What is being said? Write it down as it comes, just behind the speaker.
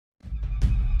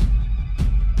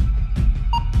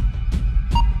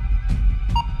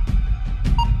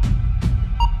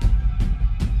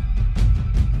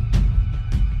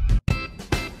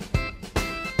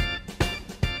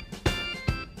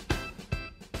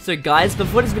So guys,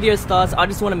 before this video starts, I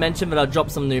just want to mention that I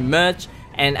dropped some new merch.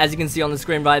 And as you can see on the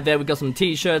screen right there, we got some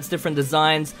t-shirts, different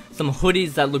designs, some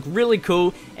hoodies that look really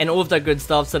cool, and all of that good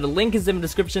stuff. So the link is in the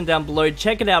description down below.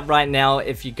 Check it out right now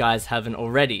if you guys haven't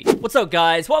already. What's up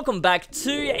guys? Welcome back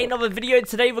to another video.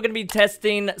 Today we're going to be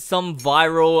testing some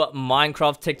viral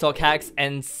Minecraft TikTok hacks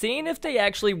and seeing if they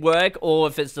actually work or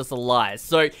if it's just a lie.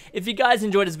 So if you guys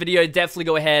enjoyed this video, definitely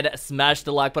go ahead, smash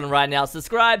the like button right now,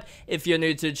 subscribe if you're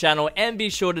new to the channel, and be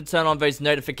sure to turn on those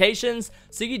notifications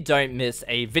so you don't miss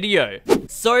a video.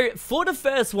 So for the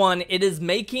first one, it is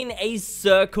making a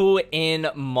circle in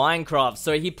Minecraft.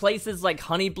 So he places like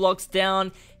honey blocks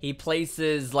down, he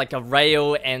places like a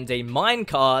rail and a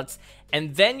minecart,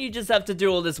 and then you just have to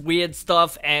do all this weird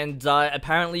stuff, and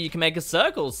apparently you can make a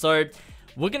circle. So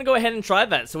we're gonna go ahead and try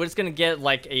that. So we're just gonna get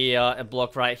like a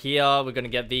block right here. We're gonna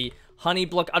get the honey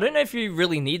block. I don't know if you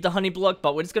really need the honey block,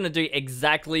 but we're just gonna do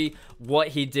exactly what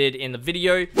he did in the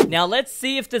video. Now let's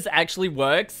see if this actually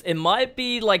works. It might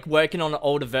be like working on an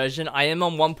older version. I am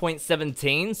on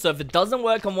 1.17, so if it doesn't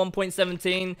work on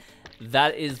 1.17,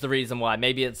 that is the reason why.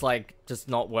 Maybe it's like just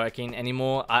not working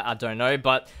anymore. I don't know,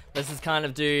 but let's just kind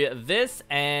of do this,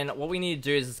 and what we need to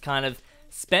do is just kind of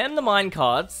spam the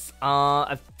minecarts.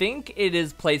 I think it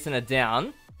is placing it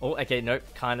down. Oh, okay, nope,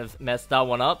 kind of messed that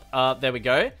one up. There we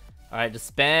go. Alright,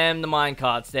 just spam the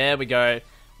minecarts. There we go.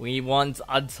 We want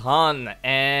a ton.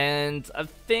 And I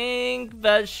think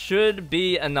that should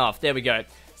be enough. There we go.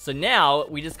 So now,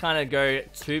 we just kind of go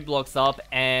 2 blocks up,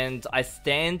 and I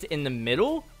stand in the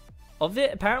middle of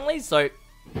it, apparently. So,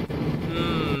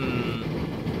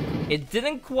 it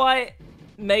didn't quite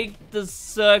make the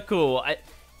circle.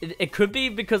 It could be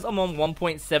because I'm on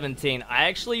 1.17. I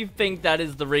actually think that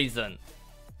is the reason.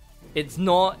 It's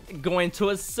not going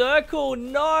to a circle.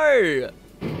 No!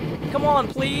 Come on,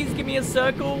 please give me a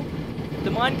circle. The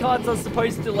minecarts are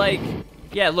supposed to like...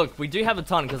 Yeah, look, we do have a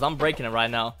ton because I'm breaking it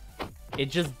right now. It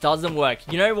just doesn't work.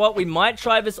 You know what? We might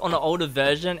try this on an older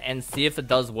version and see if it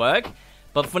does work.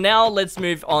 But for now, let's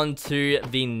move on to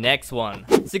the next one.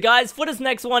 So guys, for this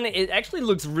next one, it actually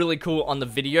looks really cool on the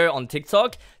video on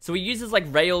TikTok. So he uses like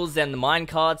rails and the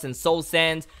minecarts and soul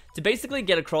sand to basically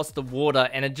get across the water,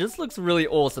 and it just looks really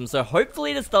awesome. So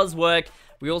hopefully this does work.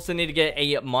 We also need to get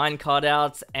a minecart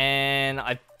out, and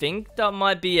I think that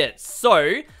might be it.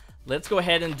 So let's go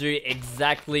ahead and do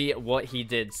exactly what he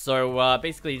did. So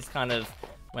basically he's kind of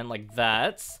went like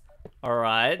that.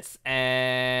 Alright,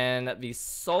 and the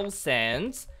soul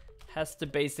sand has to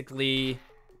basically...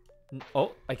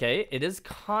 Oh, okay, it is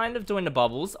kind of doing the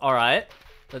bubbles. Alright,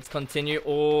 let's continue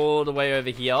all the way over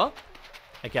here.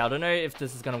 Okay, I don't know if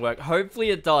this is gonna work.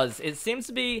 Hopefully it does. It seems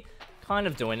to be kind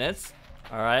of doing it.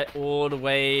 Alright, all the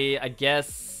way, I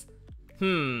guess...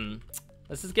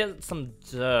 Let's just get some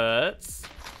dirt. Let's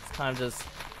kind of just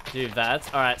do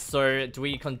that. Alright, so do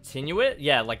we continue it?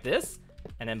 Yeah, like this.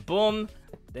 And then boom.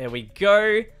 There we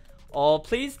go. Oh,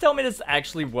 please tell me this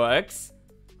actually works.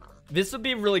 This would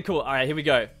be really cool. Alright, here we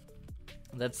go.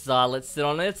 Let's sit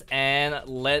on it and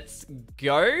let's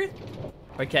go.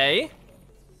 Okay.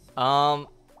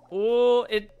 Oh,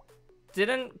 it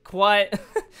didn't quite...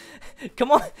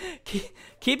 Come on,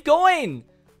 keep going.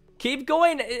 Keep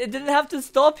going. It didn't have to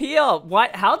stop here. Why?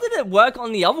 How did it work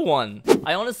on the other one?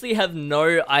 I honestly have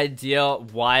no idea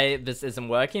why this isn't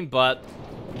working, but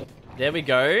there we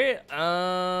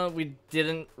go. We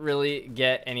didn't really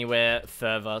get anywhere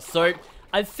further. So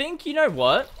I think, you know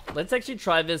what? Let's actually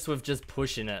try this with just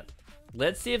pushing it.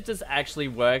 Let's see if this actually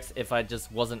works if I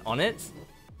just wasn't on it.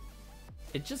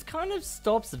 It just kind of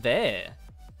stops there.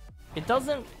 It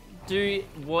doesn't do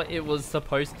what it was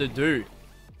supposed to do.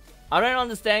 I don't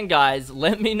understand, guys.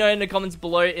 Let me know in the comments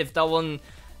below if that one...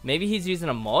 Maybe he's using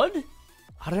a mod?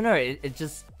 I don't know. It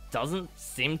just doesn't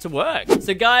seem to work.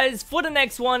 So, guys, for the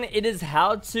next one, it is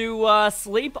how to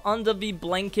sleep under the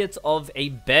blanket of a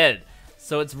bed.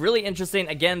 So it's really interesting.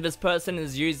 Again, this person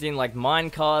is using like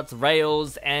minecarts,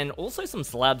 rails, and also some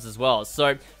slabs as well.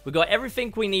 So we got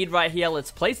everything we need right here. Let's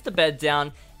place the bed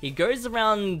down. He goes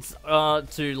around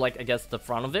to like, I guess, the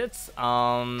front of it.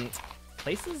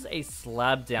 Places a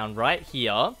slab down right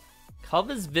here.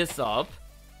 Covers this up.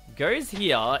 Goes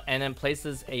here and then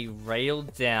places a rail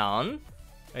down.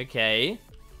 Okay.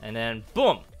 And then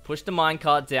boom. Push the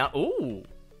minecart down. Ooh.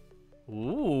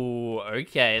 Ooh.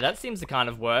 Okay. That seems to kind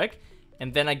of work.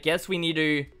 And then I guess we need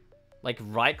to, like,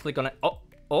 right-click on it. Oh,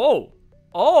 oh,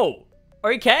 oh,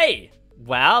 okay.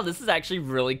 Wow, this is actually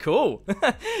really cool.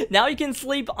 Now you can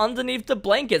sleep underneath the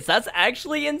blankets. That's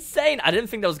actually insane. I didn't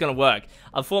think that was going to work.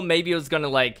 I thought maybe it was going to,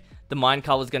 like, the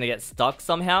minecart was going to get stuck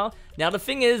somehow. Now, the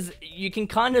thing is, you can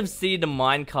kind of see the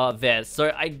minecart there.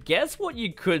 So I guess what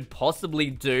you could possibly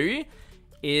do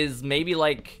is maybe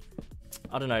like,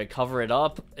 I don't know, cover it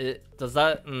up. Does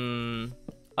that,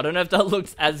 I don't know if that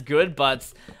looks as good,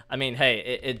 but I mean,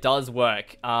 hey, it does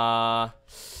work.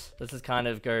 Let's just kind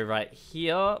of go right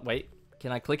here. Wait,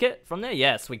 can I click it from there?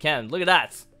 Yes, we can. Look at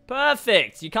that.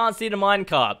 Perfect. You can't see the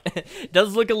minecart. It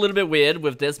does look a little bit weird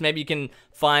with this. Maybe you can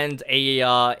find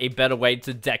a better way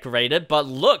to decorate it. But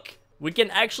look, we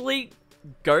can actually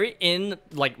go in,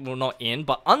 like, well, not in,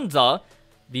 but under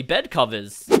the bed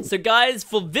covers. So guys,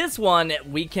 for this one,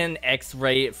 we can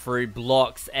X-ray through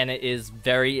blocks, and it is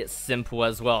very simple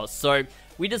as well. So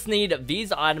we just need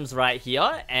these items right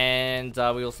here, and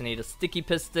we also need a sticky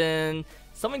piston,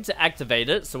 something to activate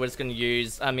it. So we're just going to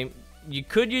use, I mean, you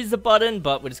could use the button,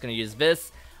 but we're just going to use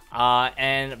this,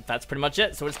 and that's pretty much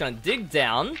it. So we're just going to dig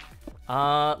down.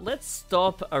 Let's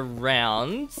stop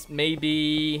around,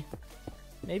 maybe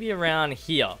around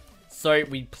here. So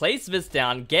we place this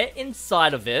down, get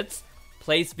inside of it,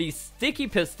 place the sticky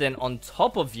piston on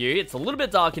top of you. It's a little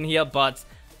bit dark in here, but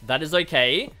that is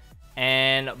okay.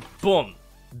 And boom,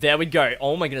 there we go.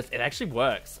 Oh my goodness, it actually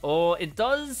works. Or it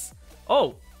does.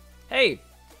 Oh, hey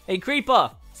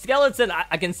creeper, skeleton,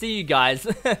 I can see you guys.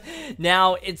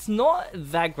 Now, it's not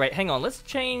that great. Hang on, let's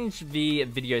change the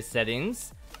video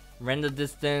settings. Render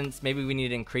distance, maybe we need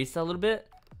to increase that a little bit.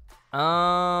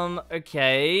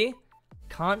 Okay.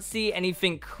 Can't see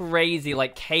anything crazy,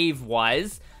 like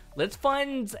cave-wise. Let's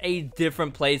find a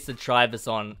different place to try this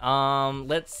on.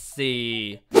 Let's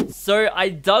see. So, I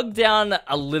dug down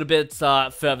a little bit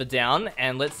further down,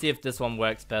 and let's see if this one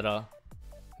works better.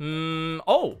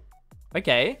 Oh.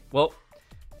 Okay. Well,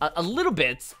 a little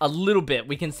bit.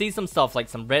 We can see some stuff, like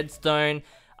some redstone.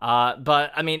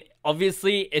 But, I mean,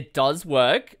 obviously, it does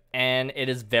work, and it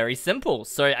is very simple.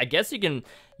 So, I guess you can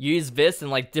use this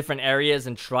in like different areas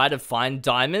and try to find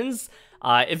diamonds.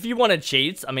 If you want to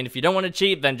cheat, I mean, if you don't want to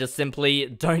cheat, then just simply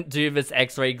don't do this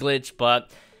X-ray glitch,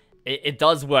 but it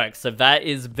does work. So that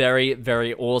is very,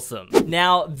 very awesome.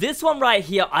 Now, this one right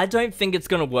here, I don't think it's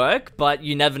going to work, but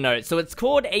you never know. So it's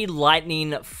called a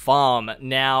lightning farm.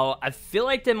 Now, I feel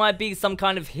like there might be some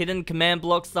kind of hidden command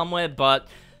block somewhere, but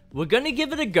we're going to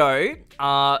give it a go.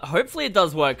 Hopefully it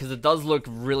does work, because it does look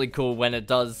really cool when it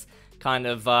does kind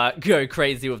of go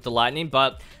crazy with the lightning.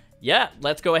 But yeah,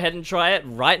 let's go ahead and try it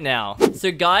right now.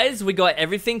 So guys, we got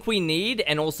everything we need,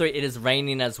 and also it is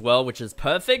raining as well, which is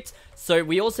perfect. So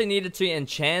we also needed to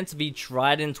enchant the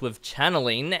trident with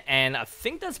channeling, and I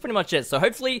think that's pretty much it. So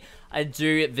hopefully I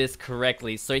do this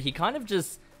correctly. So he kind of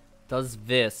just does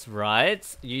this, right?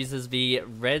 Uses the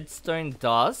redstone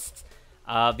dust,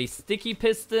 the sticky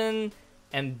piston,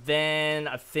 and then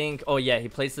I think, oh yeah, he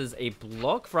places a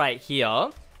block right here.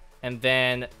 And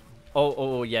then,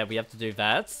 oh, yeah, we have to do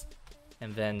that.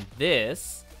 And then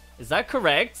this. Is that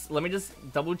correct? Let me just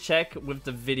double check with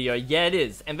the video. Yeah, it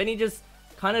is. And then he just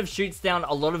kind of shoots down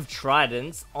a lot of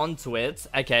tridents onto it.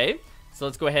 Okay, so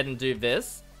let's go ahead and do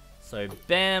this. So,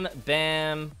 bam,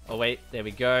 bam. Oh, wait, there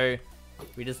we go.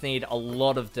 We just need a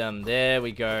lot of them. There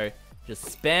we go. Just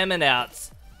spam it out.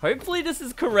 Hopefully this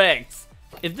is correct.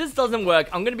 If this doesn't work,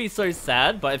 I'm going to be so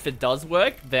sad. But if it does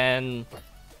work, then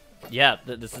yeah,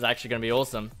 this is actually going to be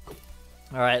awesome.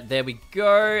 Alright, there we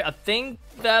go. I think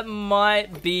that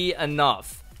might be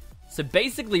enough. So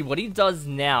basically what he does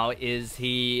now is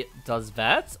he does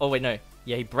that. Oh wait, no.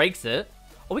 Yeah, he breaks it.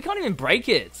 Oh, we can't even break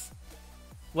it.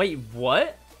 Wait,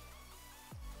 what?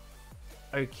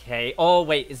 Okay. Oh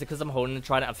wait, is it because I'm holding the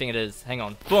trident? I think it is. Hang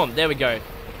on. Boom, there we go.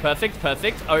 Perfect,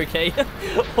 perfect. Okay.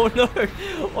 Oh no.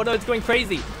 Oh no, it's going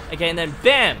crazy. Okay, and then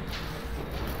bam.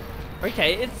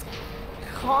 Okay, it's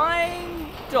kind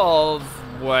of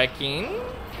working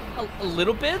a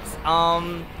little bit.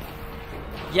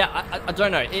 Yeah, I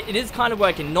don't know. It is kind of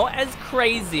working. Not as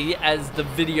crazy as the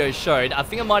video showed. I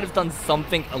think I might have done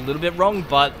something a little bit wrong,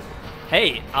 but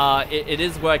hey, it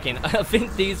is working. I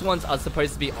think these ones are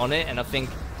supposed to be on it, and I think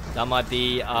that might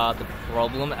be the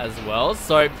problem as well.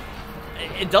 So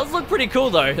it does look pretty cool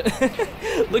though.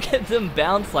 Look at them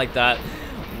bounce like that.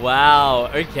 Wow,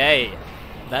 okay.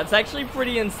 That's actually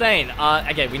pretty insane.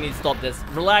 Okay, we need to stop this.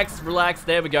 Relax, relax.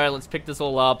 There we go. Let's pick this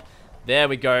all up. There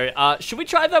we go. Should we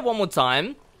try that one more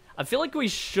time? I feel like we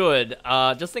should,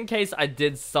 just in case I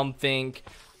did something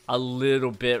a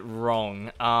little bit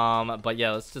wrong. But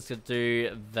yeah, let's just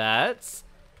do that.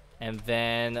 And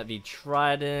then the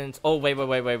trident. Oh, wait.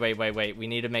 We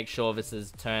need to make sure this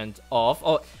is turned off.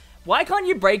 Oh, why can't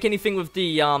you break anything with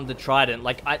the trident?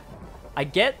 Like, I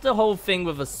get the whole thing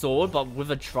with a sword, but with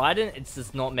a trident, it's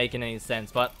just not making any sense.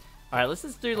 But, alright, let's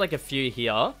just do like a few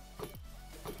here.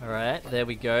 Alright, there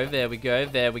we go, there we go,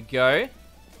 there we go.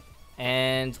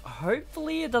 And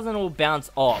hopefully it doesn't all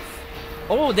bounce off.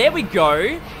 Oh, there we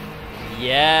go.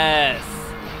 Yes.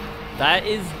 That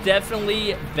is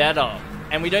definitely better.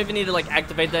 And we don't even need to like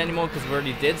activate that anymore because we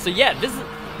already did. So yeah, this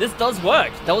does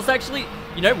work. That was actually,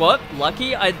 you know what?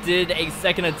 Lucky I did a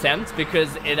second attempt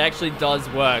because it actually does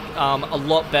work a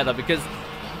lot better. Because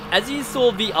as you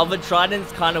saw, the other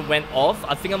tridents kind of went off.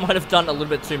 I think I might have done a little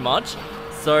bit too much.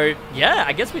 So yeah,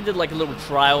 I guess we did like a little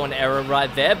trial and error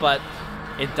right there, but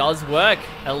it does work.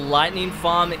 A lightning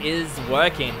farm is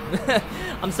working.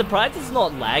 I'm surprised it's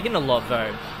not lagging a lot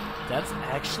though. That's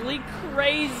actually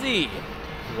crazy.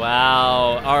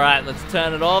 Wow. Alright, let's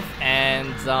turn it off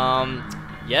and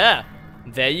yeah,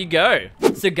 there you go.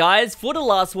 So guys, for the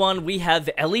last one, we have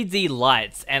LED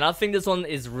lights, and I think this one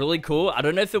is really cool. I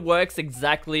don't know if it works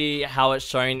exactly how it's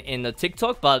shown in the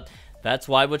TikTok, but that's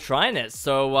why we're trying it.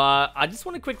 So I just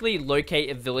want to quickly locate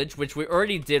a village, which we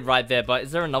already did right there, but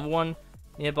is there another one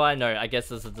nearby? No, I guess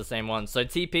this is the same one. So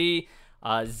TP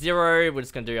 0, we're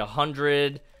just gonna do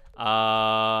 100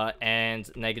 and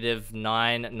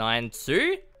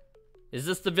 -992. Is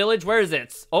this the village? Where is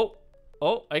it?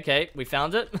 Oh, okay, we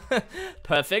found it.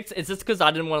 Perfect. It's just because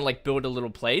I didn't want to like build a little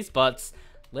place, but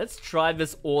let's try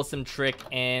this awesome trick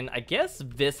in, I guess,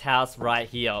 this house right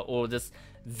here, or this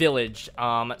village.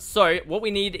 So what we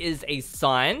need is a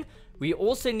sign. We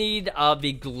also need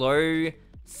the glow,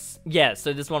 yeah,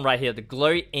 so this one right here, the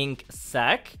glow ink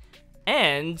sack,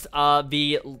 and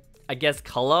the, I guess,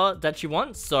 color that you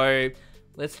want. So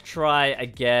let's try, I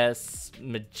guess,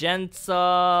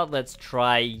 magenta. Let's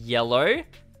try yellow.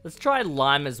 Let's try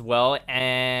lime as well,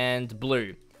 and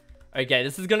blue. Okay,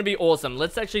 this is gonna be awesome.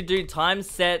 Let's actually do time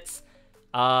set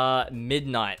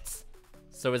midnight.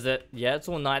 So is it, yeah, it's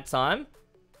all nighttime.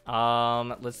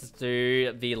 Let's just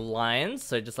do the lines,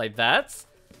 so just like that.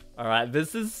 Alright,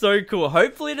 this is so cool.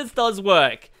 Hopefully this does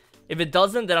work. If it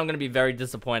doesn't, then I'm gonna be very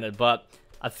disappointed, but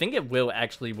I think it will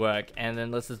actually work. And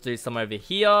then let's just do some over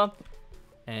here.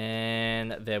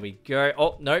 And there we go.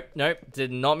 Oh, nope.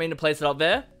 Did not mean to place it up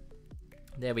there.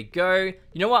 There we go.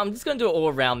 You know what? I'm just going to do it all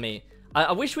around me.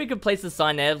 I wish we could place a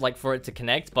sign there, like, for it to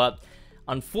connect, but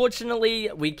unfortunately,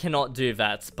 we cannot do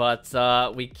that. But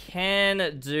we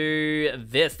can do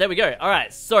this. There we go. All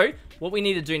right. So what we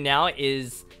need to do now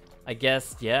is, I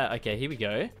guess, yeah. Okay, here we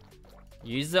go.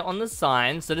 Use it on the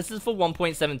sign. So this is for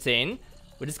 1.17.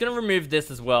 We're just going to remove this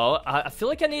as well. I feel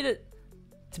like I need it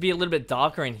to be a little bit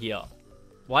darker in here.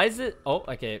 Why is it? Oh,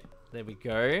 okay. There we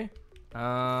go.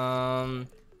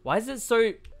 Why is it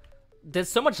so... There's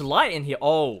so much light in here.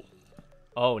 Oh,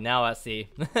 now I see.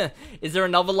 Is there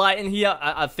another light in here?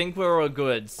 I think we're all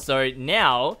good. So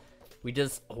now we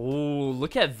just... Oh,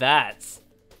 look at that.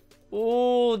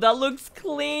 Oh, that looks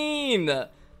clean.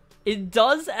 It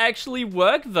does actually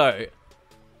work though.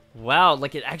 Wow,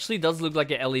 like it actually does look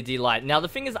like an LED light. Now the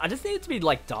thing is, I just need it to be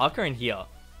like darker in here.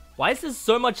 Why is there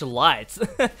so much light?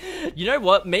 You know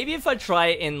what? Maybe if I try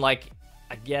in like,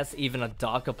 I guess even a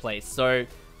darker place. So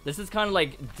this is kind of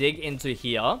like dig into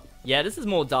here. Yeah, this is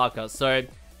more darker. So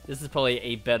this is probably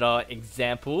a better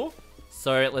example.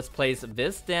 So let's place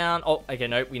this down. Oh, okay,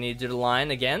 nope. We need to do the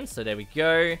line again. So there we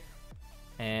go.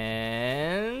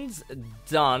 And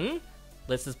done.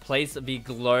 Let's just place the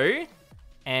glow.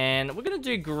 And we're going to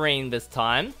do green this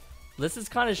time. Let's just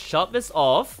kind of shut this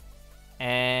off.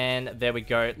 And there we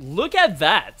go. Look at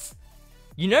that.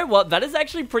 You know what? That is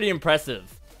actually pretty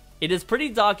impressive. It is pretty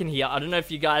dark in here. I don't know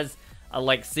if you guys are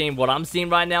like seeing what I'm seeing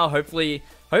right now. Hopefully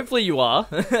you are.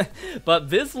 But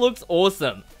this looks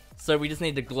awesome. So we just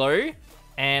need the glow.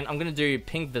 And I'm going to do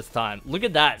pink this time. Look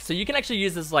at that. So you can actually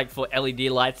use this like for LED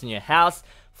lights in your house.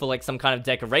 For like some kind of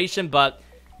decoration. But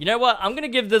you know what? I'm going to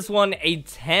give this one a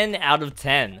 10 out of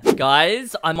 10.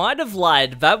 Guys, I might have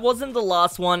lied. That wasn't the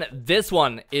last one. This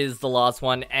one is the last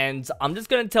one. And I'm just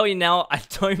going to tell you now, I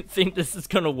don't think this is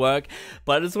going to work.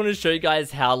 But I just want to show you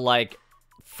guys how, like,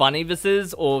 funny this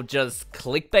is. Or just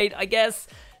clickbait, I guess.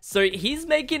 So he's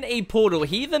making a portal.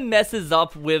 He even messes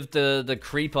up with the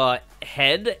creeper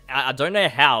head. I don't know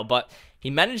how, but he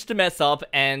managed to mess up,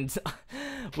 and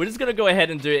we're just gonna go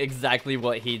ahead and do exactly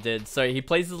what he did. So he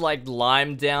places like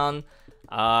lime down,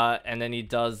 and then he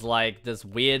does like this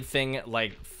weird thing,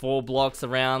 like 4 blocks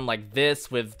around like this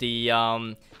with the,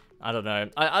 I don't know.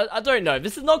 I don't know.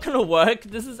 This is not gonna work.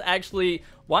 This is actually,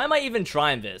 why am I even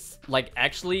trying this? Like,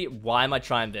 actually, why am I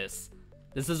trying this?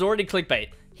 This is already clickbait.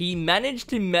 He managed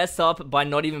to mess up by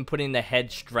not even putting the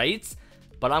head straight,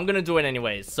 but I'm gonna do it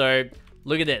anyways. So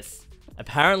look at this.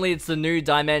 Apparently it's the new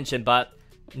dimension, but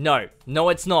no,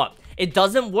 it's not. It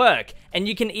doesn't work. And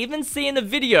you can even see in the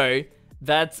video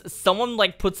that someone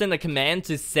like puts in a command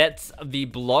to set the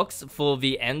blocks for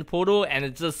the end portal, and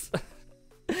it just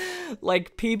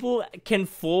Like, people can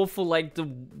fall for, like,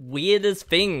 the weirdest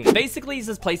things. Basically, he's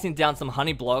just placing down some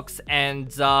honey blocks, and,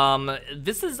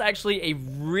 this is actually a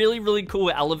really cool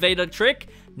elevator trick.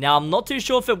 Now, I'm not too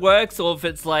sure if it works or if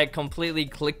it's, like, completely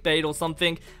clickbait or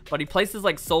something, but he places,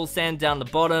 like, soul sand down the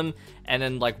bottom and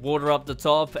then, like, water up the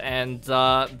top, and,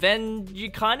 then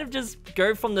you kind of just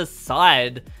go from the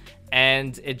side,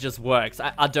 and it just works.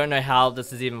 I don't know how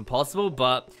this is even possible,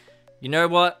 but you know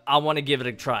what? I want to give it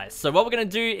a try. So what we're going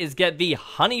to do is get the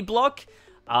honey block.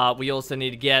 We also need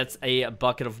to get a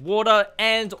bucket of water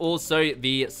and also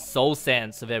the soul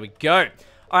sand. So there we go.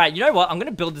 All right, you know what? I'm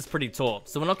going to build this pretty tall.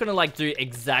 So we're not going to like do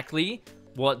exactly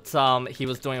what he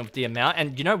was doing with the amount.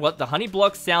 And you know what? The honey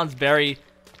block sounds very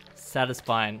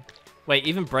satisfying. Wait,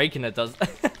 even breaking it does.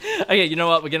 Okay, you know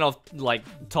what? We're getting off like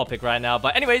topic right now.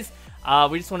 But anyways,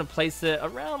 we just want to place it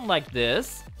around like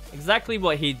this. Exactly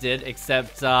what he did,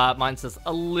 except mine's just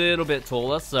a little bit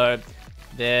taller. So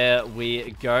there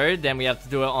we go. Then we have to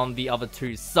do it on the other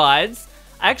two sides.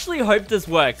 I actually hope this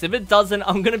works. If it doesn't,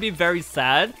 I'm going to be very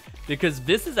sad, because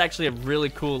this is actually a really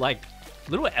cool, like,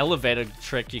 little elevator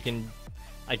trick you can,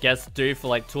 I guess, do for,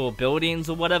 like, tall buildings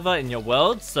or whatever in your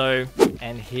world. So,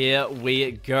 and here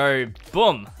we go.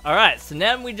 Boom. All right, so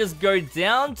now we just go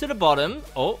down to the bottom.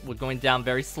 Oh, we're going down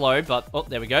very slow, but, oh,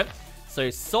 there we go. So,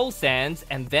 soul sand,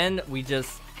 and then we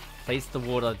just place the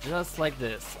water just like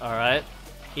this. All right,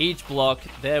 each block.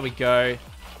 There we go.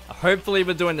 Hopefully,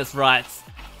 we're doing this right.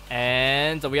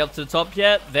 And are we up to the top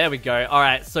yet? There we go. All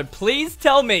right, so please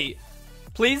tell me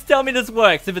this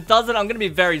works. If it doesn't, I'm going to be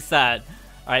very sad.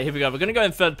 All right, here we go. We're going to go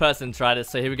in third person and try this.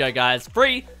 So here we go, guys.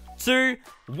 3, 2,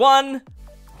 1.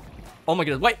 Oh my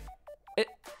goodness. Wait.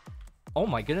 Oh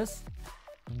my goodness.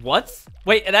 What?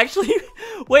 Wait, it actually...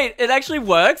 Wait, it actually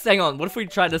works? Hang on. What if we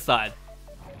try this side?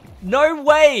 No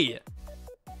way.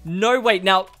 No way.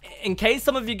 Now, in case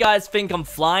some of you guys think I'm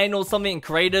flying or something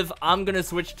creative, I'm going to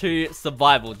switch to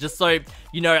survival. Just so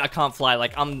you know I can't fly.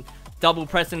 Like, I'm double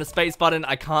pressing the space button.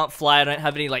 I can't fly. I don't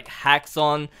have any, like, hacks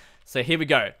on. So here we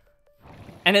go.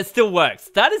 And it still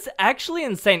works. That is actually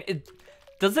insane.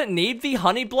 Does it need the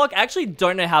honey block? I actually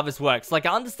don't know how this works. Like,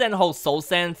 I understand the whole soul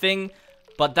sand thing,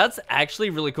 but that's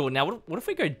actually really cool. Now, what if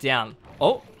we go down?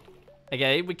 Oh,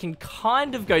 okay, we can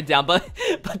kind of go down, but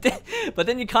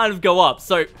then you kind of go up.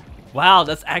 So, wow,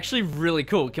 that's actually really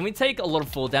cool. Can we take a lot of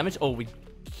fall damage? Oh, we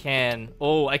can.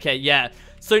 Oh, okay, yeah.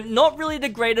 So, not really the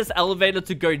greatest elevator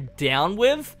to go down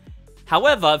with.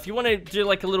 However, if you want to do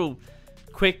like a little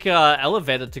quick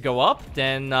elevator to go up,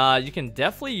 then you can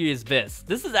definitely use this.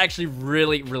 This is actually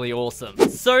really awesome.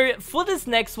 So for this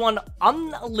next one,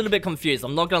 I'm a little bit confused.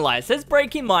 I'm not gonna lie. It says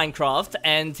breaking Minecraft,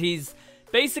 and he's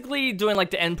basically doing like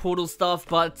the end portal stuff,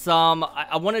 but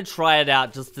I want to try it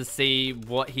out just to see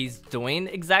what he's doing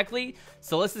exactly.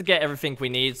 So let's just get everything we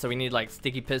need. So we need like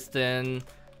sticky piston,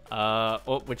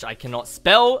 which I cannot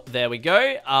spell. There we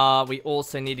go. We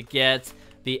also need to get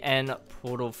the end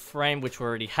portal frame, which we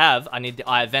already have. I need the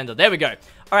eye vendor. There we go.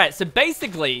 All right, so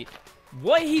basically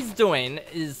what he's doing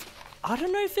is, I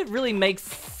don't know if it really makes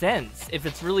sense if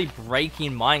it's really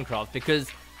breaking Minecraft, because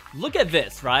look at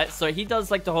this, right? So he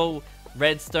does like the whole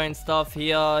redstone stuff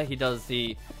here. He does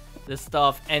this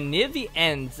stuff, and near the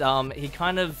end, he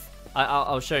kind of,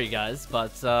 I'll show you guys,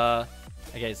 but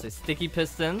okay, so sticky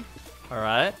piston. All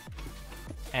right,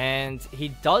 and he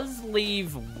does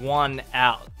leave one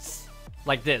out.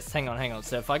 Like this. Hang on.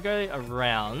 So if I go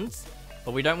around,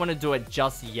 but we don't want to do it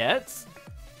just yet.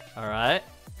 Alright.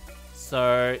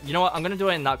 So, you know what? I'm going to do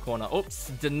it in that corner.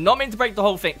 Oops. Did not mean to break the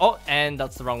whole thing. Oh, and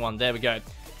that's the wrong one. There we go.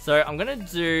 So I'm going to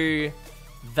do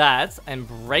that and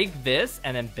break this,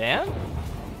 and then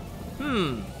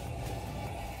bam.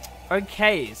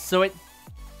 Okay, so it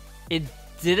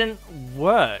didn't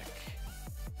work.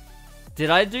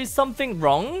 Did I do something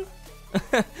wrong?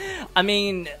 I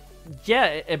mean, yeah,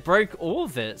 it broke all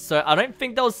of it. So I don't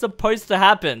think that was supposed to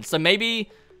happen. So maybe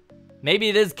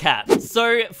it is cap.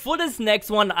 So for this next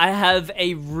one, I have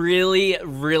a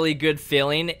really good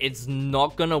feeling it's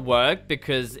not gonna work,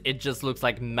 because it just looks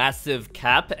like massive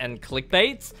cap and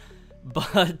clickbait.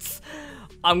 But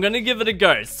I'm gonna give it a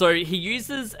go. So he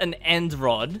uses an end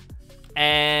rod,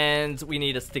 and we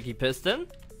need a sticky piston.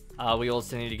 We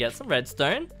also need to get some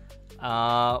redstone.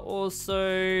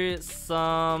 Also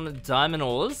some diamond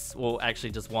ores, well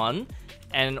actually just one,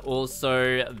 and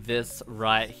also this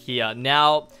right here.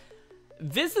 Now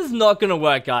this is not gonna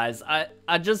work, guys.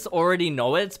 I just already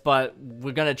know it, but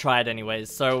we're gonna try it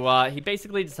anyways. So he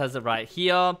basically just has it right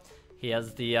here. He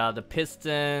has the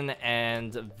piston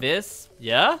and this.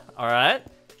 Yeah, all right,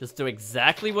 just do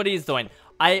exactly what he's doing.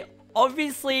 I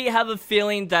obviously have a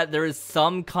feeling that there is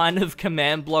some kind of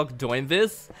command block doing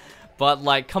this, but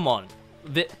like, come on.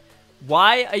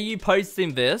 Why are you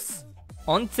posting this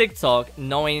on TikTok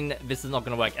knowing this is not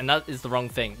going to work? And that is the wrong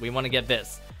thing. We want to get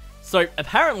this. So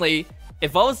apparently,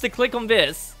 if I was to click on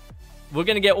this, we're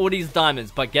going to get all these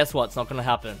diamonds. But guess what? It's not going to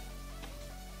happen.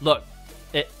 Look,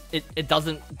 it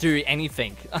doesn't do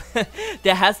anything.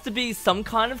 There has to be some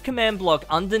kind of command block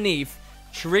underneath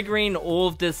triggering all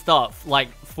of this stuff, like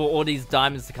for all these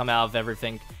diamonds to come out of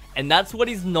everything. And that's what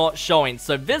he's not showing.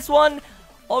 So this one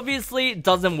obviously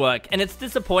doesn't work. And it's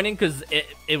disappointing because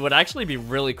it would actually be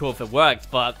really cool if it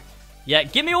worked. But yeah,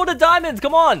 give me all the diamonds.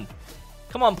 Come on.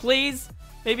 Come on, please.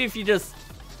 Maybe if you just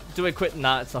do it quick.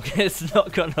 Nah, it's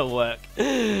not gonna work.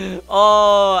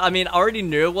 Oh, I mean, I already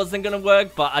knew it wasn't gonna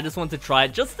work, but I just wanted to try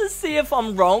it just to see if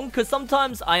I'm wrong, because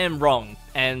sometimes I am wrong.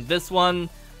 And this one,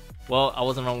 well, I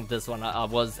wasn't wrong with this one. I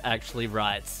was actually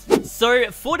right. So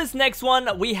for this next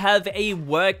one, we have a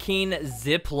working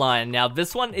zip line. Now,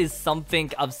 this one is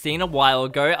something I've seen a while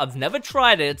ago. I've never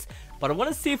tried it, but I want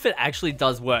to see if it actually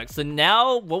does work. So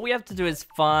now what we have to do is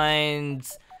find...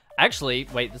 Actually,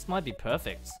 wait, this might be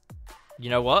perfect. You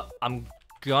know what? I'm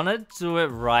gonna do it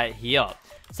right here.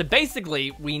 So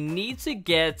basically, we need to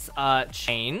get a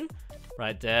chain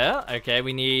right there. Okay,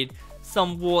 we need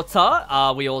some water.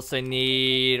 We also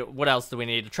need... What else do we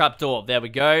need? A trapdoor. There we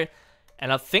go.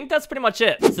 And I think that's pretty much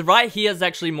it. So right here is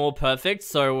actually more perfect.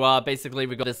 So basically,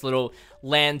 we got this little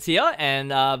land here. And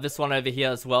this one over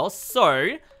here as well.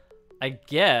 So I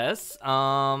guess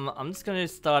I'm just gonna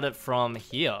start it from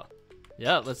here.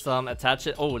 Yeah, let's attach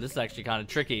it. Oh, this is actually kind of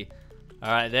tricky.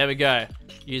 Alright, there we go.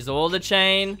 Use all the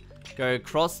chain. Go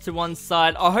across to one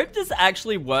side. I hope this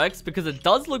actually works because it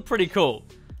does look pretty cool.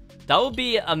 That would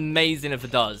be amazing if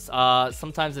it does.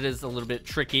 Sometimes it is a little bit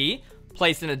tricky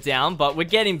placing it down, but we're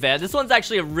getting there. This one's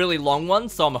actually a really long one,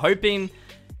 so I'm hoping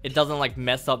it doesn't like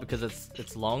mess up because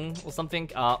it's long or something.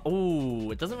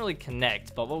 Oh, it doesn't really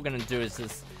connect, but what we're gonna do is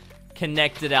just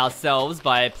connect it ourselves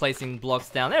by placing blocks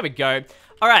down. There we go.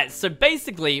 Alright, so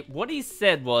basically what he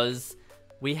said was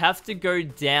we have to go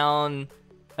down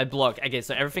a block. Okay,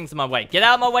 so everything's in my way. Get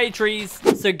out of my way, trees.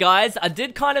 So guys, I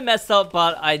did kind of mess up,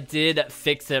 but I did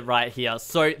fix it right here.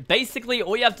 So basically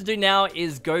all you have to do now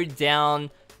is go down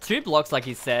 2 blocks like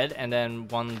he said, and then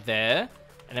one there.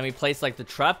 And then we place like the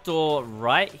trapdoor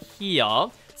right here.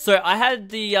 So I had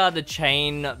the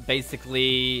chain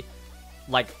basically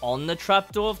like on the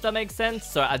trapdoor, if that makes sense.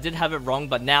 So I did have it wrong,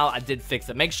 but now I did fix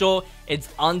it. Make sure it's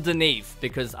underneath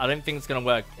because I don't think it's gonna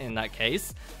work in that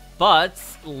case. But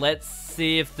let's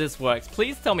see if this works.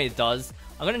 Please tell me it does.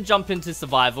 I'm gonna jump into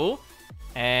survival,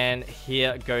 and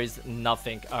here goes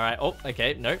nothing. All right. Oh,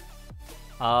 okay. Nope.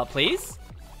 Please.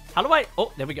 How do I?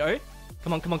 Oh, there we go.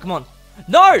 Come on, come on, come on.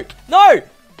 No, no.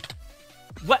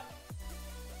 What?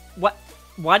 What?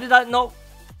 Why did that not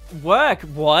work?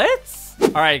 What?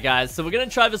 Alright guys, so we're going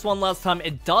to try this one last time.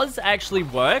 It does actually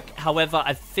work. However,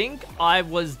 I think I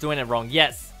was doing it wrong.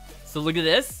 Yes. So look at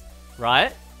this.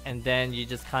 Right? And then you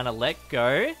just kind of let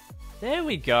go. There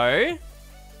we go.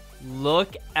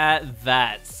 Look at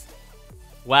that.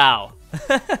 Wow.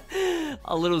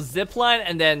 A little zip line.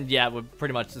 And then, yeah, we're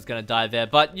pretty much just going to die there.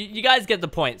 But you guys get the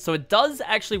point. So it does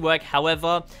actually work.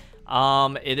 However...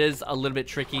 it is a little bit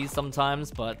tricky sometimes,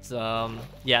 but,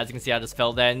 yeah, as you can see, I just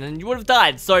fell there, and then you would have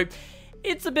died, so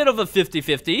it's a bit of a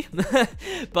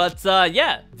 50-50, but,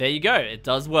 yeah, there you go, it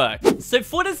does work. So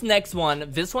for this next one,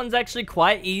 this one's actually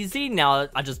quite easy. Now,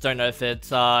 I just don't know if it,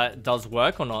 does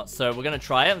work or not, so we're gonna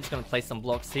try it. I'm just gonna place some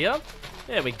blocks here.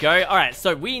 There we go. Alright,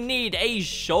 so we need a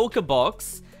shulker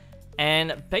box.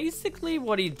 And basically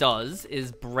what he does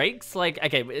is breaks like...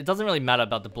 Okay, it doesn't really matter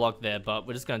about the block there, but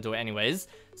we're just going to do it anyways.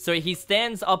 So he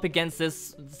stands up against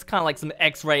this. It's kind of like some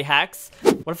X-ray hacks.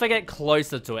 What if I get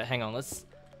closer to it? Hang on, let's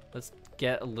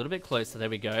get a little bit closer. There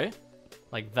we go.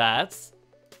 Like that.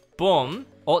 Boom.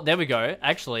 Oh, there we go.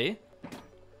 Actually.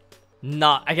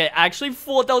 Nah. Okay, I actually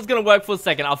thought that was going to work for a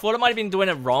second. I thought I might have been doing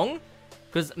it wrong.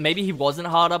 Because maybe he wasn't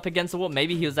hard up against the wall.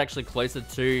 Maybe he was actually closer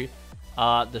to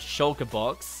the shulker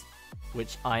box.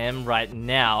 Which I am right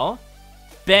now.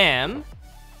 Bam.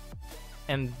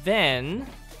 And then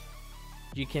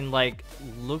you can like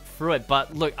look through it.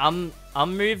 But look, I'm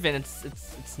moving.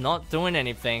 It's not doing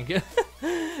anything.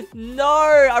 No,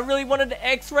 I really wanted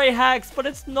X-ray hacks, but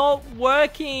it's not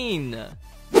working.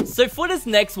 So for this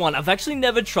next one, I've actually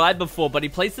never tried before, but he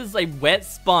places a wet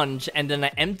sponge and then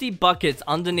an empty bucket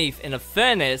underneath in a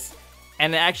furnace.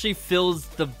 And it actually fills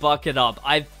the bucket up.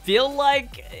 I feel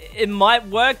like it might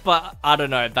work, but I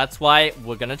don't know. That's why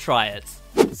we're gonna try it.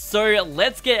 So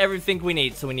let's get everything we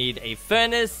need. So we need a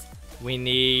furnace. We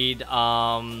need,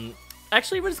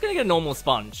 actually, we're just gonna get a normal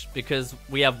sponge because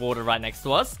we have water right next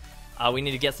to us. We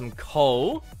need to get some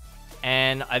coal.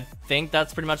 And I think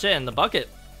that's pretty much it in the bucket.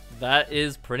 That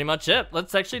is pretty much it.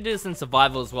 Let's actually do this in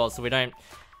survival as well, so we don't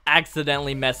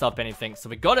accidentally mess up anything. So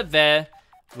we got it there.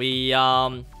 We,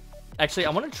 actually, I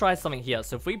want to try something here.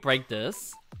 So if we break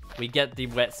this, we get the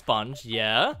wet sponge,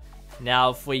 yeah.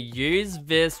 Now, if we use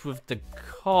this with the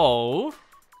coal,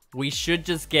 we should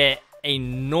just get a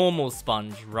normal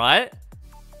sponge, right?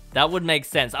 That would make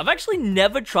sense. I've actually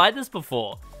never tried this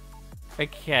before.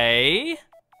 Okay.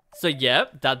 So,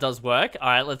 yep, that does work. All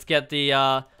right, let's get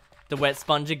the wet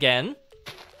sponge again.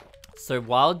 So,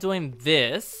 while doing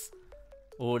this...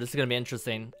 Oh, this is going to be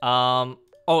interesting. Oh,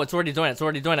 it's already doing it. It's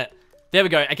already doing it. There we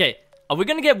go. Okay, are we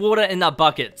going to get water in that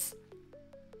bucket?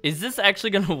 Is this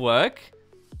actually going to work?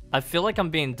 I feel like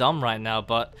I'm being dumb right now,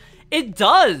 but it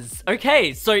does.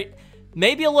 Okay, so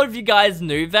maybe a lot of you guys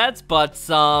knew that, but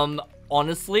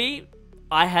honestly,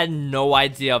 I had no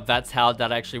idea that's how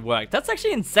that actually worked. That's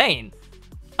actually insane.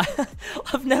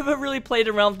 I've never really played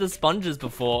around with the sponges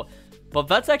before, but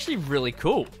that's actually really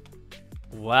cool.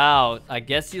 Wow, I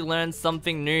guess you learn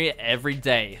something new every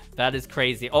day. That is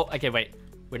crazy. Oh, okay, wait.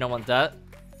 We don't want that.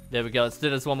 There we go. Let's do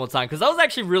this one more time, because that was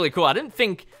actually really cool. I didn't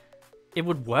think it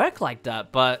would work like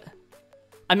that, but...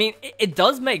 I mean, it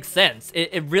does make sense.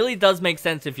 It really does make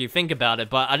sense if you think about it,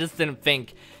 but I just didn't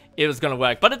think it was gonna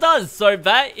work, but it does. So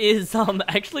that is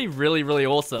actually really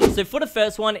awesome. So for the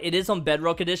first one, it is on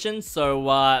Bedrock Edition.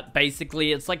 So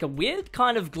basically it's like a weird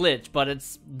kind of glitch, but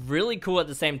it's really cool at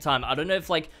the same time. I don't know if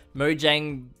like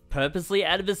Mojang purposely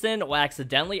added this in or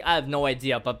accidentally, I have no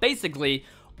idea. But basically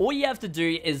all you have to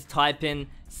do is type in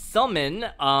summon,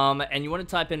 and you want to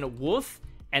type in wolf,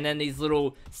 and then these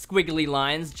little squiggly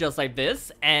lines just like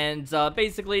this, and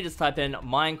basically just type in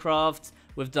Minecraft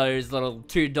with those little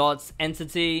 2 dots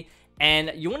entity,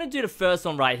 and you want to do the first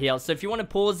one right here. So if you want to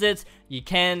pause it, you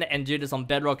can, and do this on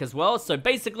Bedrock as well. So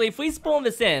basically if we spawn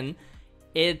this in,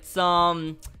 it's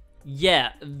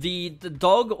yeah, the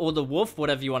dog or the wolf,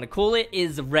 whatever you want to call it,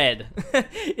 is red.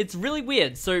 It's really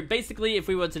weird. So basically if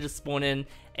we were to just spawn in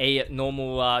a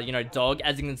normal you know, dog,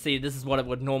 as you can see, this is what it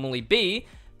would normally be,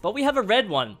 but we have a red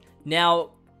one.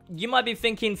 Now you might be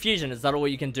thinking, Fusion, is that all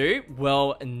you can do?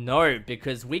 Well, no,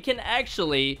 because we can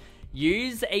actually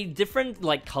use a different,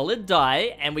 like, colored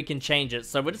dye, and we can change it.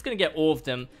 So we're just gonna get all of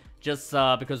them, just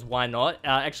because why not?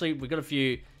 Actually, we got a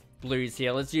few blues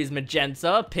here. Let's use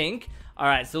magenta, pink.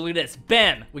 Alright, so look at this.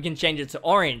 Bam! We can change it to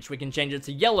orange. We can change it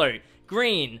to yellow,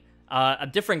 green, a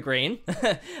different green,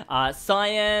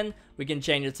 cyan. We can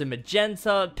change it to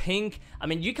magenta, pink. I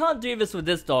mean, you can't do this with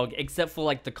this dog, except for,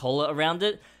 like, the collar around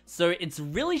it. So it's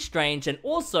really strange. And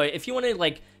also, if you want to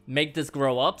like make this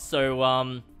grow up,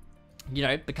 so you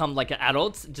know, become like an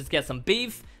adult, just get some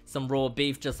beef, some raw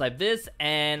beef just like this,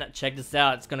 and check this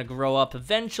out, it's gonna grow up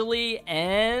eventually.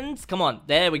 And come on,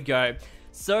 there we go.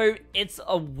 So it's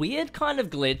a weird kind of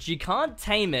glitch. You can't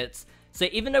tame it. So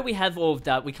even though we have all of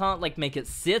that, we can't like make it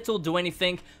sit or do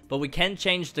anything, but we can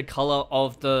change the color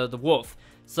of the wolf.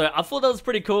 So I thought that was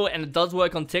pretty cool, and it does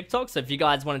work on TikTok. So if you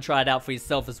guys want to try it out for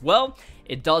yourself as well,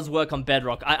 it does work on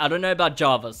Bedrock. I don't know about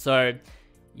Java, so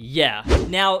yeah.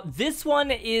 Now, this one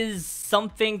is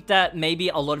something that maybe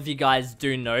a lot of you guys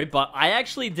do know, but I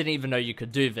actually didn't even know you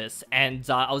could do this. And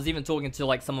I was even talking to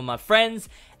like some of my friends,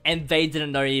 and they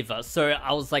didn't know either. So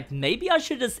I was like, maybe I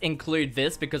should just include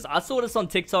this, because I saw this on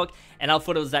TikTok and I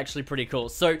thought it was actually pretty cool.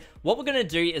 So what we're gonna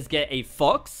do is get a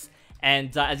fox.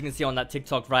 And as you can see on that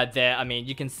TikTok right there, I mean,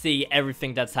 you can see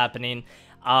everything that's happening.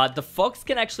 The fox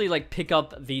can actually, like, pick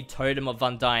up the Totem of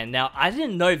Undying. Now, I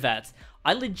didn't know that.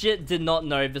 I legit did not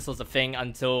know this was a thing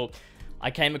until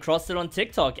I came across it on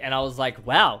TikTok. And I was like,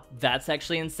 wow, that's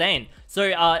actually insane.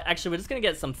 So, actually, we're just going to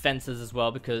get some fences as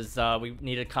well, because we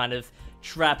need to kind of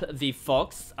trap the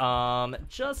fox.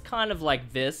 Just kind of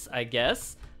like this, I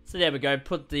guess. So, there we go.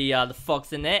 Put the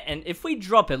fox in there. And if we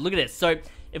drop it, look at this. So,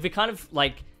 if we kind of,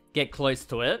 like, get close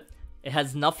to it, it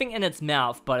has nothing in its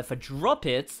mouth, but if I drop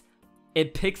it,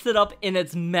 it picks it up in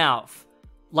its mouth.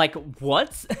 Like,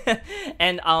 what?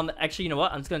 And actually, you know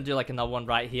what, I'm just gonna do like another one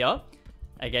right here.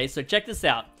 Okay, so check this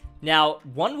out. Now,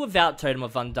 one without Totem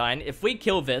of Undying, if we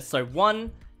kill this, so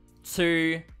 1,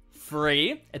 2,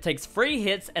 3, it takes 3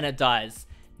 hits and it dies.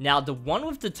 Now, the one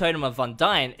with the Totem of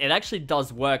Undying, it actually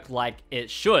does work like it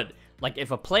should, like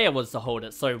if a player was to hold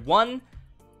it. So 1,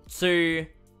 2,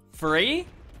 3,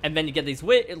 and then you get these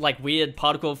weird, like, weird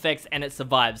particle effects, and it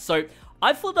survives. So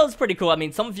I thought that was pretty cool. I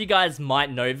mean, some of you guys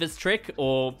might know this trick,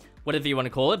 or whatever you want to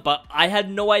call it, but I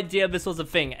had no idea this was a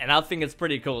thing, and I think it's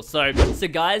pretty cool. So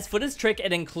guys, for this trick,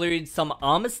 it includes some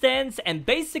armor stands, and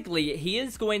basically, he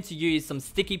is going to use some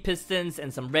sticky pistons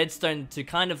and some redstone to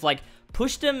kind of, like,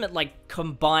 push them, like,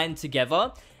 combine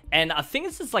together. And I think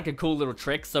it's just like a cool little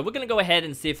trick. So we're going to go ahead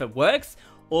and see if it works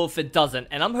or if it doesn't.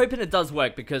 And I'm hoping it does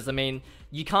work because, I mean,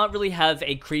 you can't really have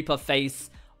a creeper face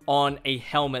on a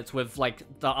helmet with like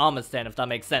the armor stand, if that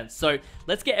makes sense. So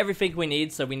let's get everything we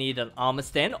need. So we need an armor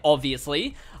stand,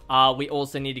 obviously. We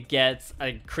also need to get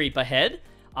a creeper head.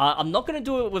 I'm not going to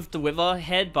do it with the wither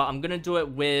head, but I'm going to do it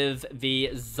with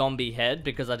the zombie head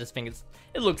because I just think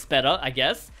it looks better, I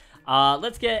guess.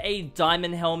 Let's get a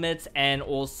diamond helmet and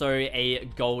also a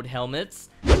gold helmet.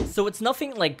 So it's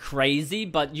nothing like crazy,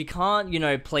 but you can't, you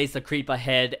know, place a creeper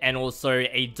head and also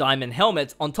a diamond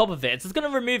helmet on top of it. It's just going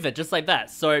to remove it just like that.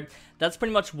 So that's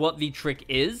pretty much what the trick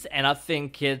is. And I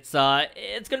think it's going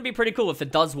to be pretty cool if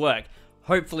it does work.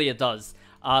 Hopefully it does.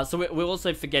 So we're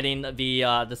also forgetting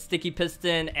the sticky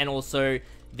piston and also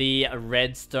the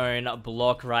redstone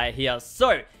block right here.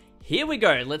 So here we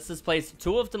go. Let's just place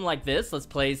 2 of them like this. Let's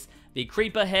place the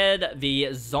creeper head,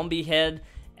 the zombie head,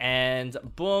 and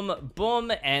boom,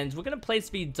 boom. And we're going to place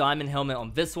the diamond helmet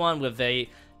on this one with a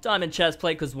diamond chest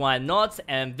plate because why not?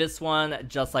 And this one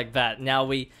just like that. Now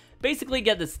we basically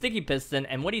get the sticky piston,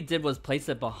 and what he did was place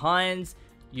it behind,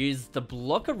 use the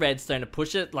block of redstone to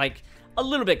push it like a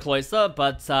little bit closer,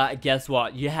 but guess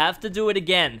what? You have to do it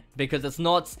again because it's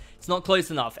not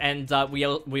close enough, and we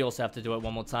also have to do it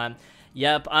one more time.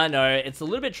 Yep, I know, it's a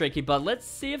little bit tricky, but let's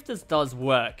see if this does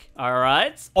work.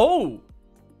 Alright. Oh!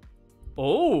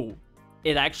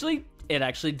 It actually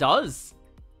does.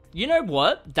 You know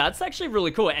what? That's actually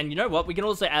really cool. And you know what? We can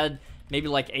also add maybe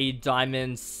like a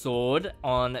diamond sword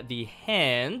on the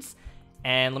hands.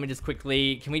 And let me just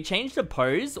quickly... Can we change the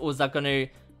pose? Or is that going to...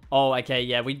 Oh, okay,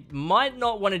 yeah. We might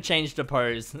not want to change the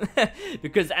pose.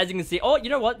 Because as you can see... Oh, you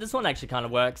know what? This one actually kind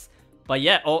of works. But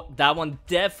yeah, oh, that one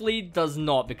definitely does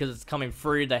not because it's coming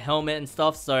through the helmet and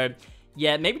stuff. So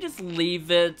yeah, maybe just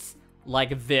leave it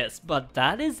like this. But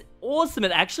that is awesome.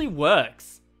 It actually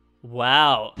works.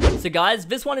 Wow. So guys,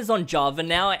 this one is on Java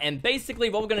now. And basically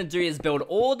what we're going to do is build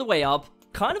all the way up.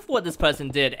 Kind of what this person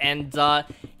did. And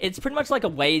it's pretty much like a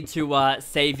way to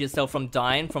save yourself from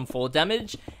dying from fall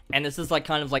damage. And this is like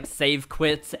kind of like save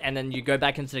quit. And then you go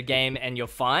back into the game and you're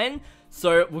fine.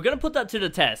 So we're going to put that to the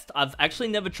test. I've actually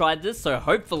never tried this, so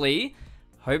hopefully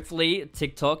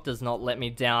TikTok does not let me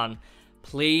down.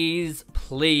 Please,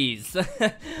 please.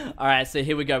 Alright, so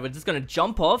here we go. We're just going to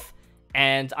jump off,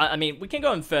 and I mean, we can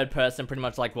go in third person pretty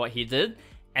much like what he did.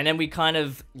 And then we kind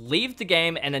of leave the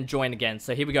game and then join again.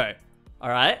 So here we go.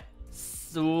 Alright,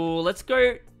 so let's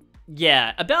go,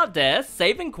 yeah, about there,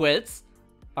 save and quit.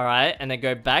 Alright, and then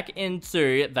go back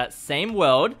into that same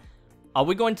world. Are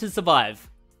we going to survive?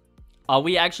 Are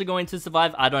we actually going to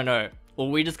survive? I don't know. Or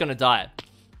are we just gonna die?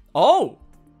 Oh!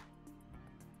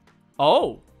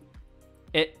 Oh!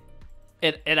 It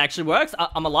actually works?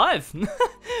 I'm alive!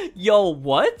 Yo,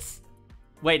 what?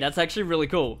 Wait, that's actually really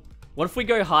cool. What if we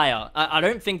go higher? I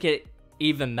don't think it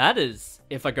even matters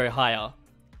if I go higher.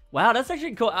 Wow, that's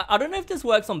actually cool. I don't know if this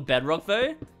works on Bedrock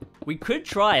though. We could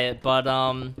try it, but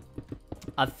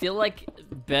I feel like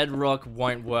Bedrock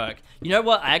won't work. You know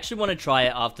what? I actually want to try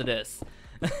it after this.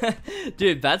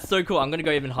 Dude, that's so cool. I'm gonna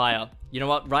go even higher. You know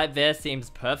what? Right there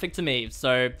seems perfect to me.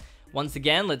 So, once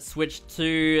again, let's switch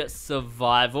to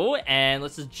survival. And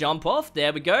let's just jump off.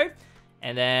 There we go.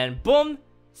 And then, boom.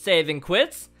 Save and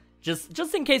quit.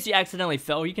 Just in case you accidentally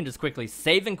fell, you can just quickly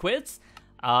save and quit.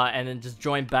 And then just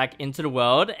join back into the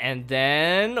world. And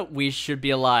then, we should be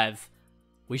alive.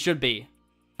 We should be.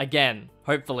 Again,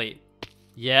 hopefully.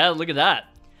 Yeah, look at that.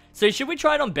 So should we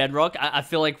try it on Bedrock? I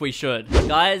feel like we should.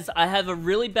 Guys, I have a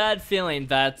really bad feeling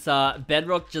that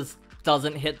Bedrock just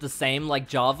doesn't hit the same like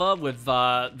Java with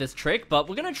this trick, but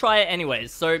we're going to try it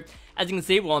anyways. So as you can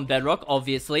see, we're on Bedrock,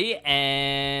 obviously,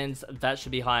 and that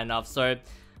should be high enough. So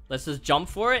let's just jump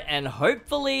for it, and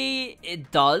hopefully it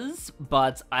does,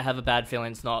 but I have a bad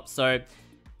feeling it's not. So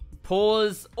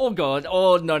pause. Oh god.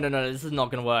 Oh, no. This is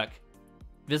not going to work.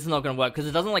 This is not going to work because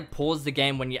it doesn't like pause the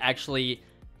game when you actually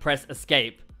press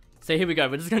escape. So here we go.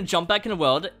 We're just going to jump back in the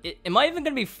world. Am I even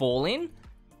going to be falling?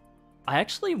 I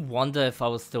actually wonder if I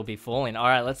will still be falling.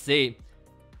 Alright, let's see.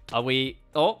 Are we...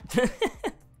 Oh.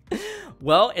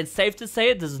 Well, it's safe to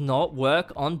say it does not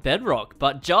work on Bedrock.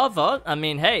 But Java, I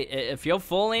mean, hey, if you're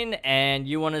falling and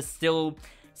you want to still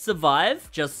survive,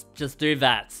 just do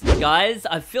that. Guys,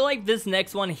 I feel like this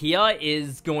next one here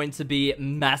is going to be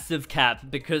massive cap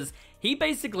because he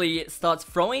basically starts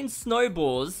throwing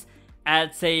snowballs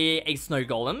at a snow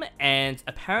golem, and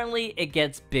apparently it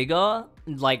gets bigger.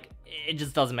 Like, it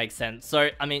just doesn't make sense. So,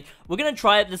 I mean, we're gonna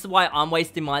try it. This is why I'm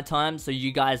wasting my time, so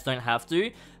you guys don't have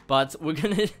to. But we're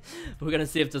gonna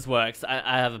see if this works.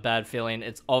 I have a bad feeling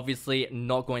it's obviously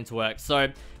not going to work. So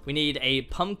we need a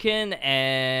pumpkin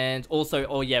and also,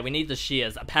 oh yeah, we need the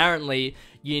shears. Apparently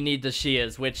you need the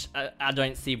shears, which I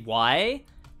don't see why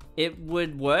it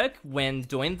would work when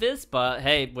doing this, but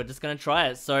hey, we're just gonna try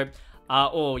it. So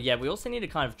oh yeah, we also need to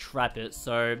kind of trap it,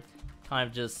 so kind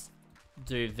of just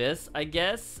do this, I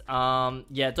guess.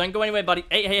 Yeah, don't go anywhere, buddy.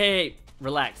 Hey,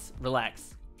 relax,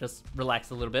 just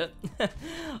relax a little bit.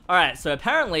 Alright, so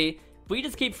apparently if we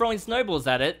just keep throwing snowballs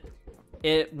at it,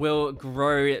 it will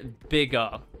grow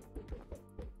bigger.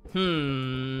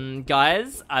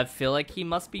 Guys, I feel like he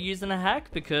must be using a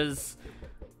hack because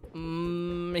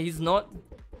he's not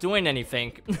doing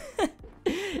anything.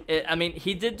 I mean,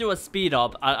 he did do a speed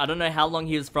up. I don't know how long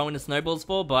he was throwing the snowballs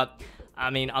for, but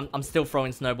I mean, I'm still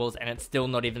throwing snowballs and it's still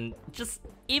not even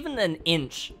an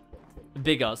inch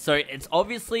bigger. So it's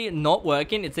obviously not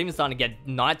working. It's even starting to get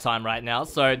nighttime right now.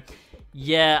 So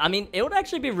yeah, I mean, it would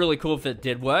actually be really cool if it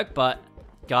did work, but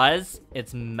guys,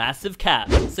 it's massive cap.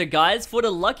 So guys, for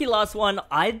the lucky last one,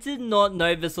 I did not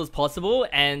know this was possible,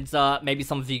 and maybe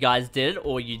some of you guys did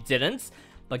or you didn't.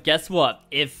 But guess what?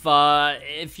 If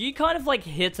you kind of like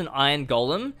hit an iron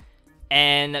golem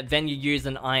and then you use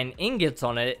an iron ingot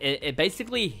on it, it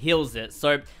basically heals it.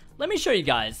 So let me show you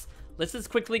guys. Let's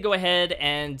just quickly go ahead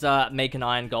and make an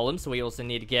iron golem. So we also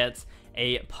need to get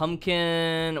a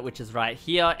pumpkin, which is right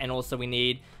here, and also we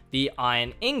need the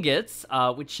iron ingots,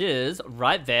 which is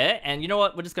right there. And you know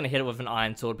what? We're just gonna hit it with an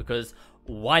iron sword because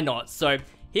why not? So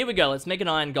here we go. Let's make an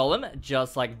iron golem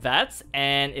just like that.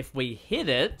 And if we hit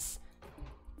it,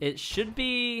 it should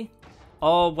be...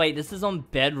 Oh, wait, this is on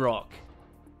bedrock.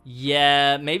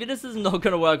 Yeah, maybe this is not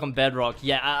gonna work on bedrock.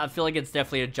 Yeah, I feel like it's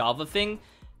definitely a Java thing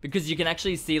because you can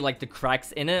actually see like the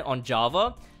cracks in it on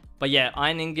Java. But yeah,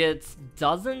 iron ingots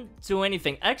doesn't do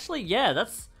anything. Actually, yeah,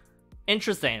 that's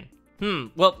interesting.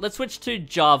 Well, let's switch to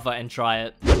Java and try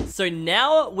it. So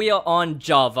now we are on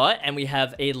Java and we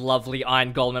have a lovely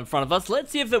iron golem in front of us. Let's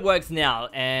see if it works now.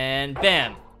 And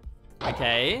bam.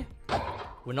 Okay.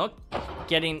 We're not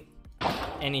getting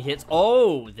any hits.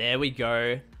 Oh, there we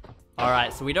go.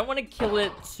 Alright, so we don't want to kill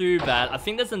it too bad. I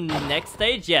think there's a next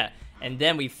stage. Yeah. And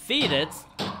then we feed it.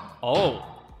 Oh.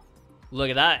 Look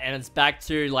at that, and it's back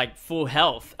to like full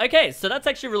health. Okay, so that's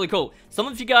actually really cool. Some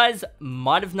of you guys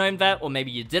might have known that, or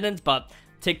maybe you didn't, but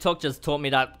TikTok just taught me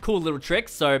that cool little trick,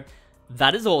 so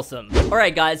that is awesome.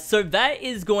 Alright guys, so that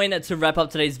is going to wrap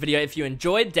up today's video. If you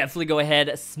enjoyed, definitely go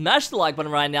ahead, smash the like button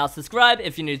right now, subscribe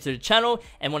if you're new to the channel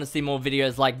and want to see more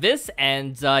videos like this,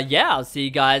 and yeah, I'll see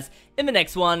you guys in the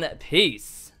next one.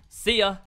 Peace. See ya.